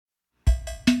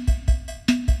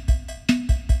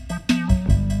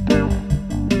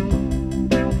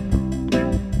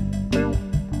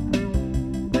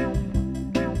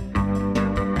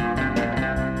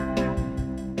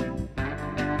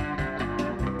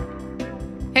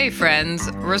Hey friends,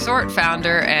 Resort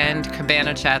founder and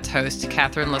Cabana Chats host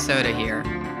Catherine Lasota here.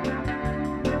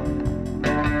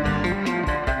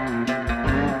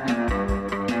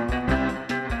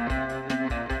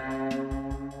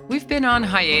 We've been on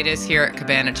hiatus here at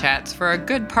Cabana Chats for a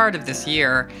good part of this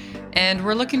year, and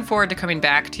we're looking forward to coming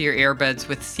back to your earbuds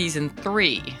with Season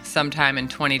 3 sometime in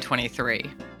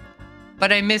 2023.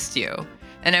 But I missed you,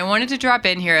 and I wanted to drop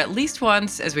in here at least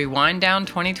once as we wind down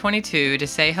 2022 to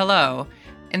say hello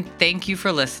and thank you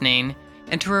for listening,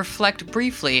 and to reflect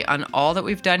briefly on all that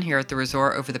we've done here at the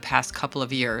resort over the past couple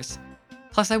of years.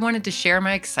 Plus, I wanted to share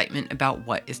my excitement about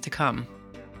what is to come.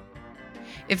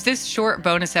 If this short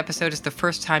bonus episode is the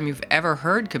first time you've ever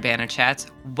heard Cabana Chats,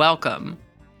 welcome.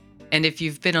 And if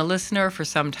you've been a listener for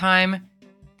some time,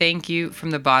 thank you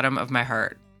from the bottom of my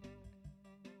heart.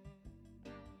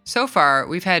 So far,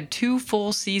 we've had 2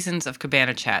 full seasons of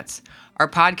Cabana Chats, our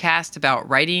podcast about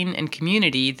writing and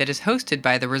community that is hosted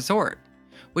by The Resort,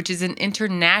 which is an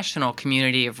international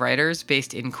community of writers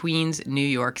based in Queens, New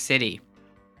York City.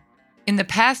 In the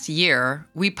past year,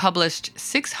 we published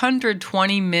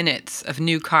 620 minutes of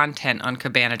new content on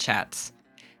Cabana Chats,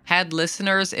 had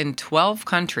listeners in 12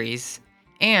 countries,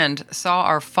 and saw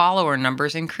our follower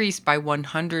numbers increase by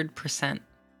 100%.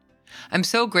 I'm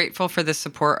so grateful for the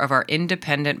support of our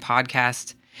independent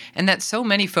podcast and that so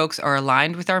many folks are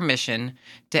aligned with our mission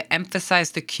to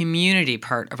emphasize the community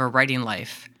part of a writing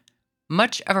life.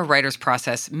 Much of a writer's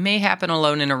process may happen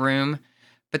alone in a room,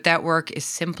 but that work is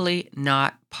simply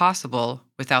not possible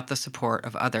without the support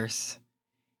of others.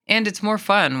 And it's more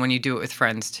fun when you do it with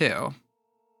friends too.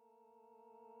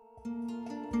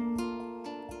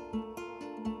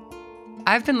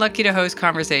 I've been lucky to host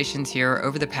conversations here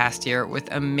over the past year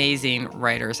with amazing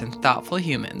writers and thoughtful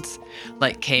humans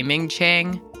like K-Ming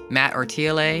Chang, Matt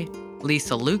Ortiele,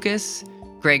 Lisa Lucas,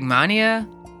 Greg Mania,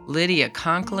 Lydia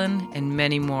Conklin, and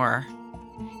many more.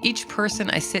 Each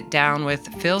person I sit down with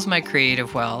fills my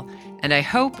creative well, and I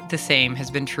hope the same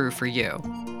has been true for you.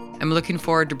 I'm looking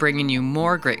forward to bringing you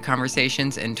more great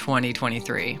conversations in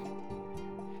 2023.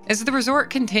 As the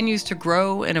resort continues to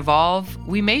grow and evolve,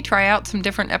 we may try out some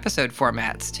different episode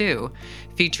formats too,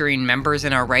 featuring members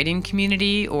in our writing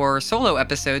community or solo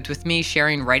episodes with me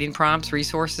sharing writing prompts,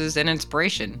 resources, and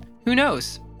inspiration. Who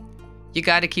knows? You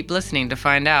gotta keep listening to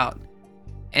find out.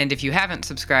 And if you haven't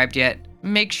subscribed yet,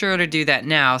 make sure to do that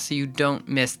now so you don't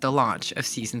miss the launch of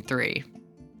Season 3.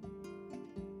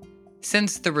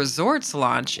 Since the resort's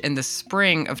launch in the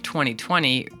spring of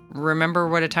 2020, remember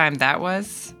what a time that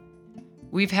was?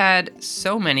 We've had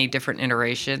so many different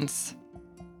iterations.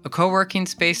 A co-working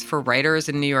space for writers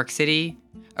in New York City,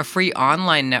 a free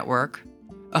online network,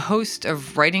 a host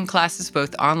of writing classes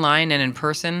both online and in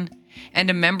person, and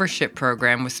a membership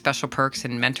program with special perks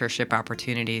and mentorship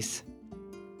opportunities.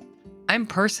 I'm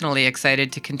personally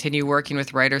excited to continue working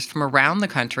with writers from around the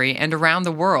country and around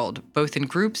the world, both in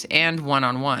groups and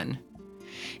one-on-one.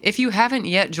 If you haven't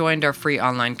yet joined our free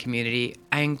online community,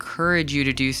 I encourage you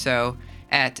to do so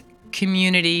at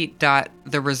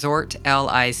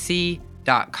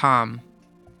community.theresortlic.com.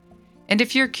 And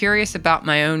if you're curious about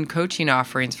my own coaching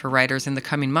offerings for writers in the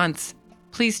coming months,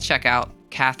 please check out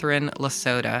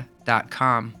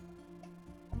catherinelasota.com.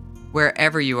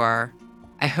 Wherever you are,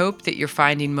 I hope that you're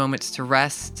finding moments to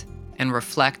rest and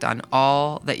reflect on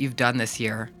all that you've done this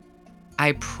year.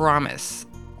 I promise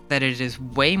that it is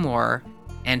way more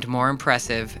and more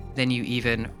impressive than you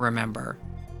even remember.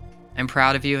 I'm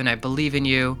proud of you and I believe in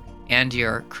you and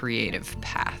your creative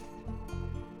path.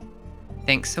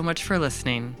 Thanks so much for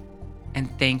listening, and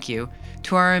thank you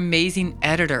to our amazing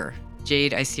editor,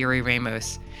 Jade Isiri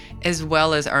Ramos, as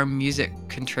well as our music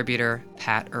contributor,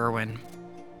 Pat Irwin.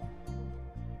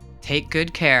 Take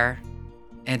good care,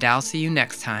 and I'll see you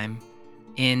next time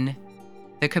in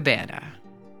the Cabana.